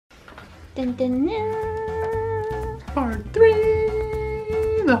Dun, dun, dun. Part 3,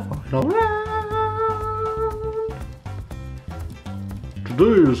 the final round.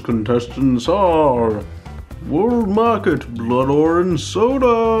 Today's contestants are World Market Blood Orange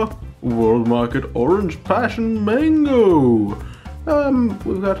Soda, World Market Orange Passion Mango.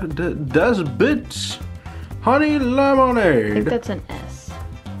 We've got Des Bits, Honey I think Lemonade. that's an S.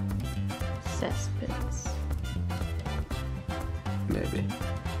 Cesspits. Maybe.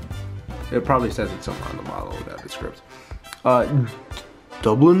 It probably says it somewhere on the bottle without the script.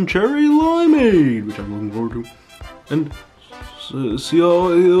 Dublin Cherry Limeade, which I'm looking forward to. And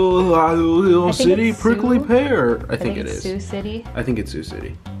City Prickly Pear. I think it is. Sioux City. I think it's Sioux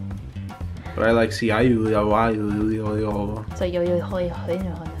City. But I like So yo. What do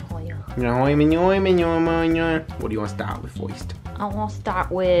you want to start with first? I want to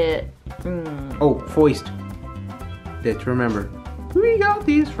start with. Oh, first. Let's remember. We got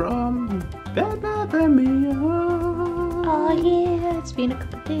these from Bad Bath & Beyond. Oh yeah, it's been a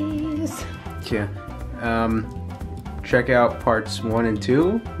couple days. Yeah. Check out parts 1 and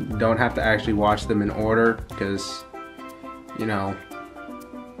 2. You don't have to actually watch them in order because, you know,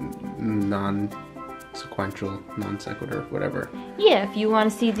 non-sequential, non-sequitur, whatever. Yeah, if you want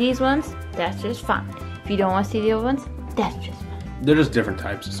to see these ones, that's just fine. If you don't want to see the other ones, that's just fine. They're just different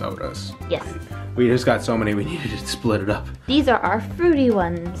types of sodas. Yes. We just got so many we needed to split it up. These are our fruity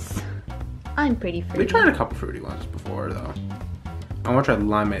ones. I'm pretty fruity. We tried a couple fruity ones before though. I want to try the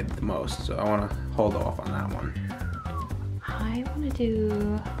limeade the most, so I want to hold off on that one. I want to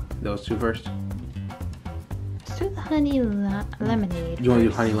do. Those two first? Let's do the honey lemonade. You want to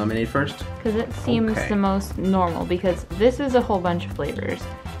do honey lemonade first? Because it seems Okay. the most normal, because this is a whole bunch of flavors.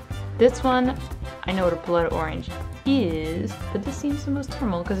 This one, I know what a blood orange is, but this seems the most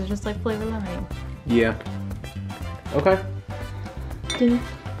normal because it's just like flavor lemonade. Yeah. Okay. Dun.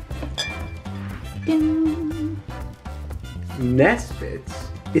 Dun. Nesbits?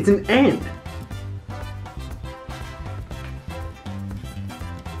 It's an end.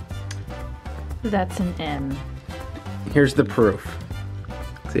 That's an M. Here's the proof.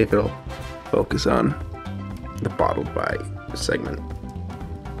 See if it'll focus on the bottled by segment.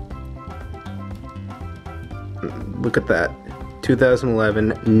 Look at that.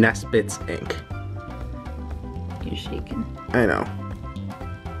 2011 Nesbits Inc. You're shaking. I know.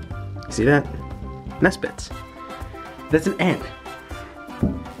 See that? Nesbits. That's an N.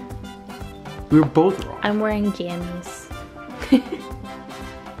 We were both wrong. I'm wearing jammies.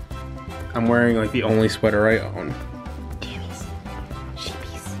 I'm wearing like the only sweater I own. Jammies.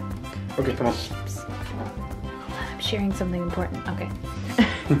 Sheepies. Okay, come on. Sheeps. I'm sharing something important. Okay.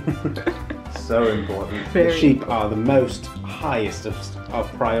 So important. Very the sheep are the most highest of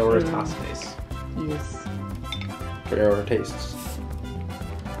prioritas. Yes. Prioritastes.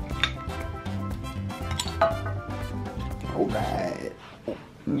 Alright.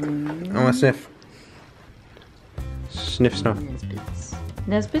 I want to sniff. Sniff snuff. Nesbits.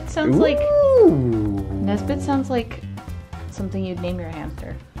 Nesbit sounds like Nesbit sounds like something you'd name your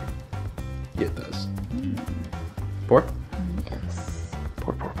hamster. It does. Pour? Yes.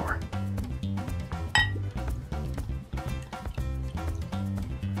 Pour, pour, pour.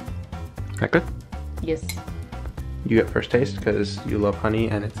 That good? Yes. You get first taste because you love honey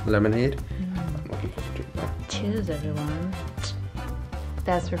and it's lemonade. I'm looking forward to it though. Cheers, everyone.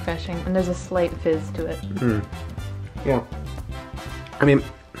 That's refreshing, and there's a slight fizz to it. Yeah. I mean,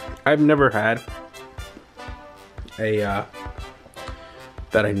 I've never had a,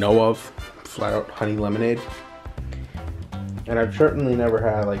 that I know of, flat out honey lemonade. And I've certainly never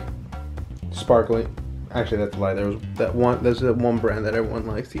had, like, sparkling. Actually, that's a lie. There's that one brand that everyone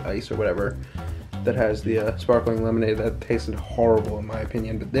likes, the ice or whatever, that has the sparkling lemonade that tasted horrible in my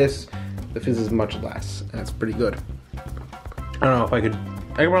opinion. But this, the fizz is much less, and it's pretty good. I don't know if I could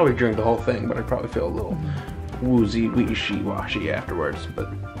probably drink the whole thing, but I'd probably feel a little woozy, wishy-washy afterwards,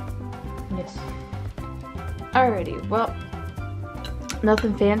 but... Yes. Alrighty, well,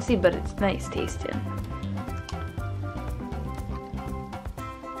 nothing fancy, but it's nice tasting.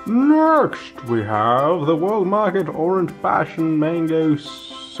 Next, we have the World Market Orange Passion Mango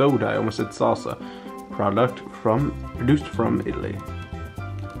Soda. I almost said salsa. Produced from Italy.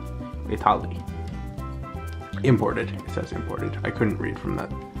 Imported. It says imported. I couldn't read from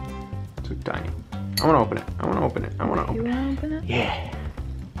that. It's too tiny. I want to open it. I want to open it. I want to open it. You want to open it? Yeah.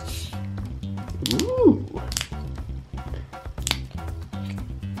 Ooh.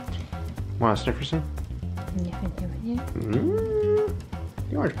 Want to sniff or some? Yeah.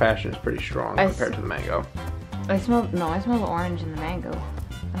 The Orange Passion is pretty strong compared to the mango. I smell the orange and the mango.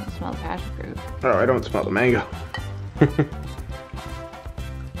 I don't smell the passion fruit. Oh, I don't smell the mango.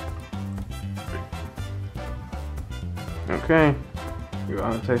 Okay. You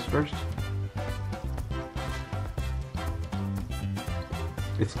want to taste first?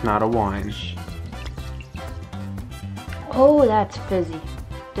 It's not a wine. Oh, that's fizzy.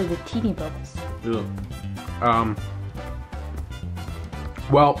 There's a teeny bubbles. Ugh.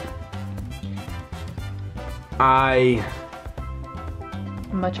 Well,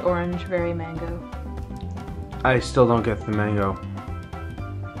 Much orange, very mango. I still don't get the mango.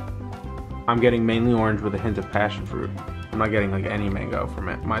 I'm getting mainly orange with a hint of passion fruit. I'm not getting like any mango from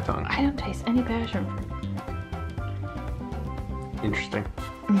it, my tongue. I don't taste any passion fruit. Interesting.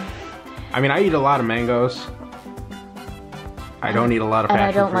 I mean, I eat a lot of mangoes. I don't eat a lot of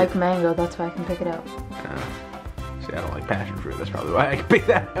passion fruit. And I don't like mango, that's why I can pick it out. See, I don't like passion fruit. That's probably why I can pick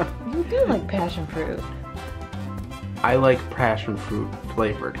that out. You do like passion fruit. I like passion fruit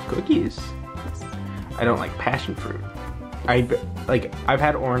flavored cookies. I don't like passion fruit. I've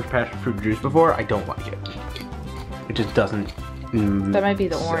had orange passion fruit juice before. I don't like it. It just doesn't. That might be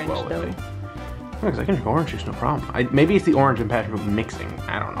the orange well though. Because I can drink orange juice, no problem. Maybe it's the orange and passion fruit mixing.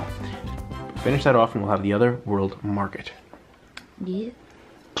 I don't know. Finish that off, and we'll have the other world market. Yeah.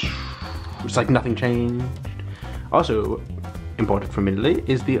 It's like nothing changed. Also, imported from Italy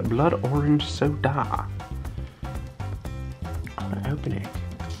is the blood orange soda. I'm gonna open it.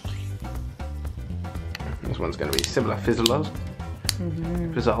 This one's gonna be similar fizzlers.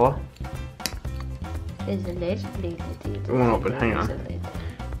 Fizzola. It won't open, hang on.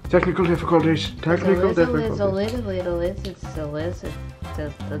 Technical difficulties. Technical difficulties.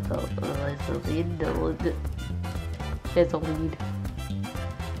 It's a lead.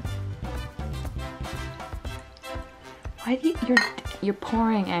 Why do your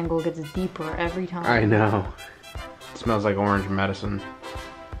pouring angle gets deeper every time? I know. It smells like orange medicine.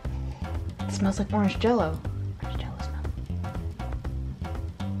 It smells like orange jell-o. Orange jell-o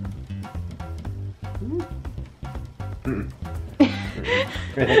smell.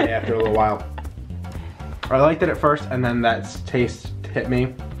 After a little while. I liked it at first, and then that taste hit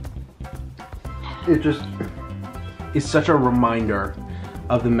me. It just is such a reminder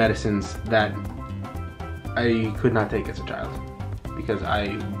of the medicines that I could not take as a child because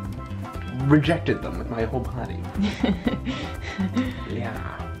I rejected them with my whole body.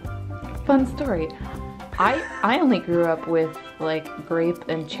 Yeah. Fun story. I only grew up with like grape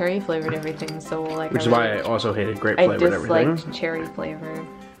and cherry flavored everything, so like. Which is why I also hated grape flavored everything. I disliked cherry flavor.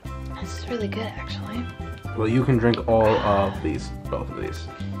 This is really good, actually. Well, you can drink all of these, both of these.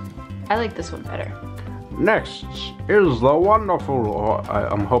 I like this one better. Next is the wonderful,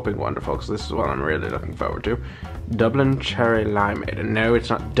 I'm hoping wonderful, because this is what I'm really looking forward to. Dublin Cherry Limeade. And no, it's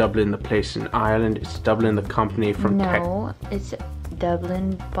not Dublin, the place in Ireland. It's Dublin, the company from No, it's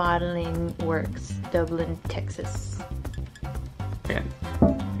Dublin Bottling Works, Dublin, Texas. Again,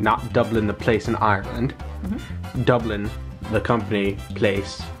 not Dublin, the place in Ireland. Dublin, the company,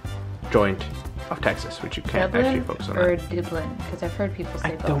 place, joint of Texas, which you can't Dublin actually focus on. Or Dublin, because I've heard people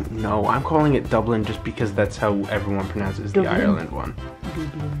say I both. don't know. I'm calling it Dublin just because that's how everyone pronounces the Ireland one.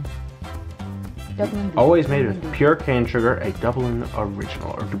 Dublin. Dublin. Always made with pure cane sugar, a Dublin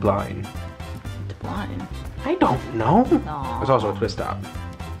original, or Dublin. Dublin. I don't know. No. There's also a twist top.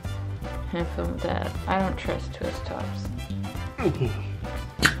 Have fun with that. I don't trust twist tops.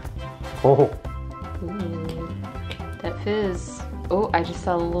 Oh. Ooh. That fizz. Oh, I just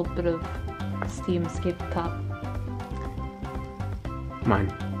saw a little bit of steam escape the top.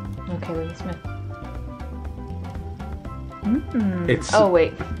 Mine. Okay, let me smell. It's. Oh,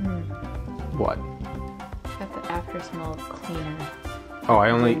 wait. What? Got the after smell of cleaner. Oh, I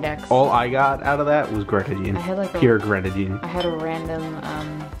only. Windex. All I got out of that was grenadine. I had like pure grenadine. I had a random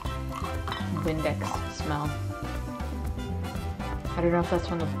Windex smell. I don't know if that's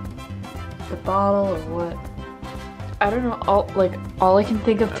from the bottle or what. I don't know. All I can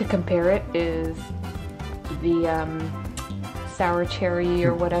think of to compare it is the sour cherry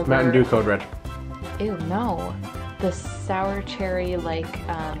or whatever. Mountain Dew Code Red. Ew, no. The sour cherry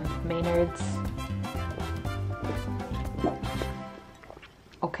Maynard's.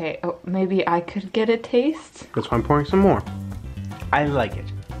 Okay, oh, maybe I could get a taste. That's why I'm pouring some more. I like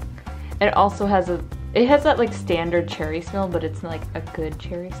it. It also has it has that like standard cherry smell, but it's like a good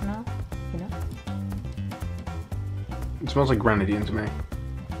cherry smell, you know? It smells like grenadine to me.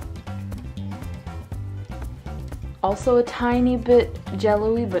 Also a tiny bit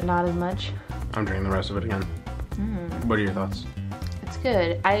jello-y, but not as much. I'm drinking the rest of it again. What are your thoughts? It's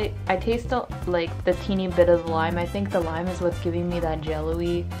good. I taste like the teeny bit of the lime. I think the lime is what's giving me that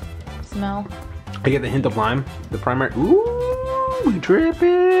jello-y smell. I get the hint of lime. The primary. Ooh, we dripping.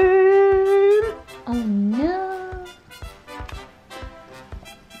 Oh no.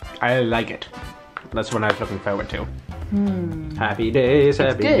 I like it. That's what I was looking forward to. Happy days,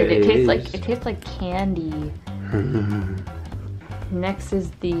 It's happy good. days. It tastes like candy. Next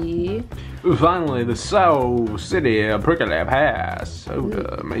is the Finally, the Soul City Prickly Pear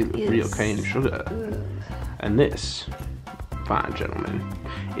soda made with real cane sugar. And this, fine gentlemen,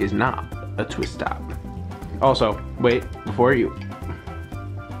 is not a twist top. Also, wait, before you,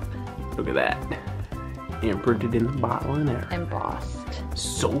 look at that. Imprinted in the bottle and everything. embossed.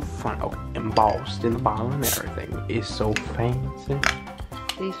 So fun. Oh, embossed in the bottle and everything. It's so fancy.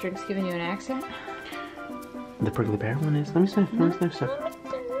 Are these drinks giving you an accent? The Prickly Pear one is. Let me sniff. Let me sniff stuff.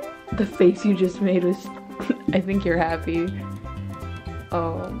 The face you just made was. I think you're happy.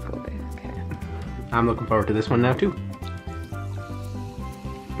 Oh boy. Okay. I'm looking forward to this one now too.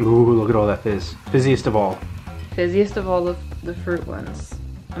 Ooh, look at all that fizz. Fizziest of all. Fizziest of all the fruit ones.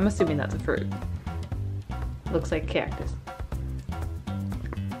 I'm assuming that's a fruit. Looks like cactus.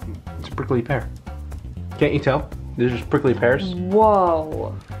 It's a prickly pear. Can't you tell? These are just prickly pears.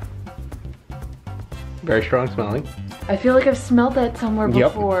 Whoa. Very strong smelling. I feel like I've smelled that somewhere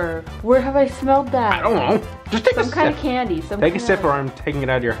Yep. before. Where have I smelled that? I don't know. Just take Some a kind sip. of candy. Take a sip or I'm taking it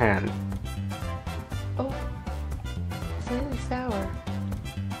out of your hand. Oh. Slightly sour.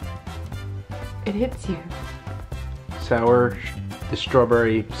 It hits you. Sour, the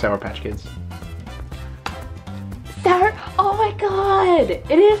strawberry Sour Patch Kids. Sour. Oh my god!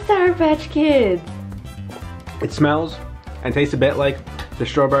 It is Sour Patch Kids. It smells and tastes a bit like the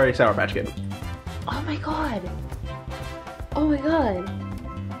strawberry Sour Patch Kid. Oh my god. Oh my god.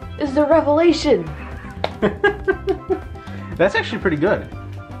 This is a revelation. That's actually pretty good.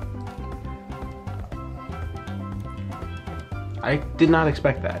 I did not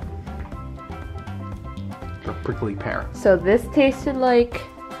expect that. For prickly pear. So this tasted like,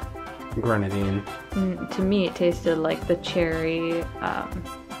 Grenadine. to me it tasted like the cherry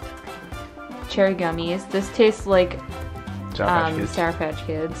gummies. This tastes like Sour Patch Kids. Sour Patch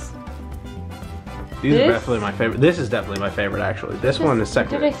Kids. These are This- definitely my favorite. This is definitely my favorite, actually. This one is What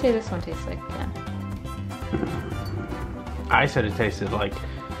second. did I say this one tastes like again? I said it tasted like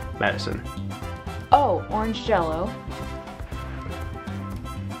medicine. Oh, orange jell-o.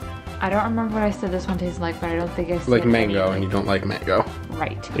 I don't remember what I said this one tastes like, but I don't think I said Like mango, anything. and you don't like mango.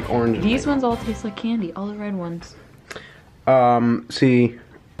 Right. Like orange. and These mango. ones all taste like candy, all the red ones. See,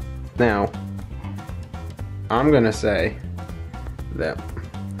 now, I'm gonna say that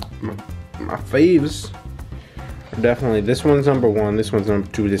my faves are definitely, this one's number 1, this one's number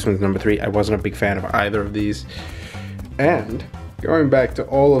 2, this one's number 3. I wasn't a big fan of either of these. And going back to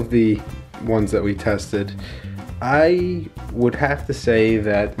all of the ones that we tested, I would have to say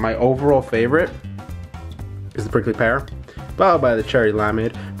that my overall favorite is the Prickly Pear, followed by the Cherry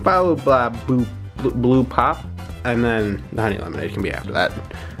Limeade, followed by Blue Pop, and then the Honey Lemonade can be after that.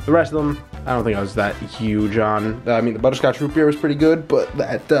 The rest of them, I don't think I was that huge on. I mean, the Butterscotch Root Beer was pretty good, but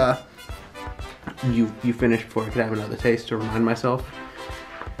that, you finished before I could have another taste to remind myself.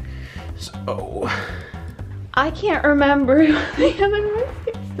 So, I can't remember what the other ones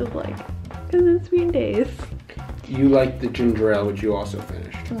tasted like, because it's been days. you liked the ginger ale, which you also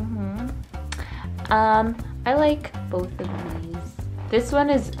finished. I like both of these. This one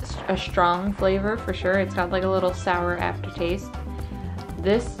is a strong flavor for sure. It's got like a little sour aftertaste.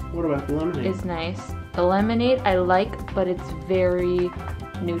 This What about the lemonade? is nice. The lemonade I like, but it's very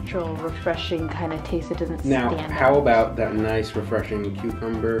neutral, refreshing kind of taste. It doesn't Now, stand how out. about that nice, refreshing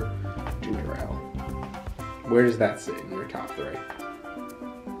cucumber ginger ale? Where does that sit in your top 3?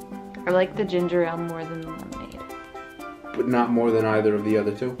 I like the ginger ale more than the lemonade. But not more than either of the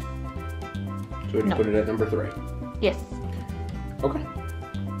other two? So would you No. put it at number 3? Yes. Okay.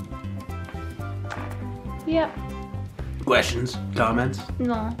 Yep. Questions? Comments?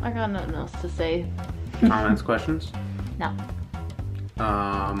 No, I got nothing else to say. Comments? Questions? No.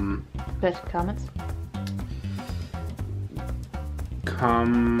 Best comments?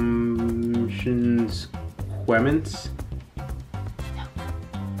 Comments? Quements?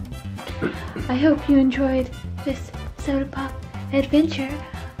 I hope you enjoyed this soda pop adventure.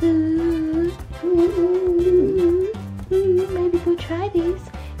 Ooh, ooh, ooh, maybe go try these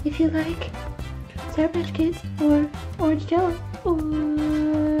if you like Sour Patch Kids or orange jello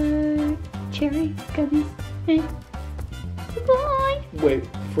or cherry gummies. Bye. Wait,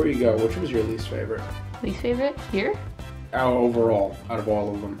 before you go, which was your least favorite? Least favorite here? Overall, out of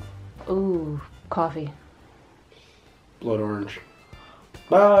all of them. Ooh, coffee. Blood orange.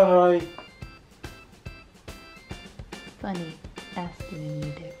 Bye! Funny. Ask me,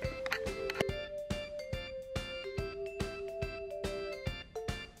 Dick.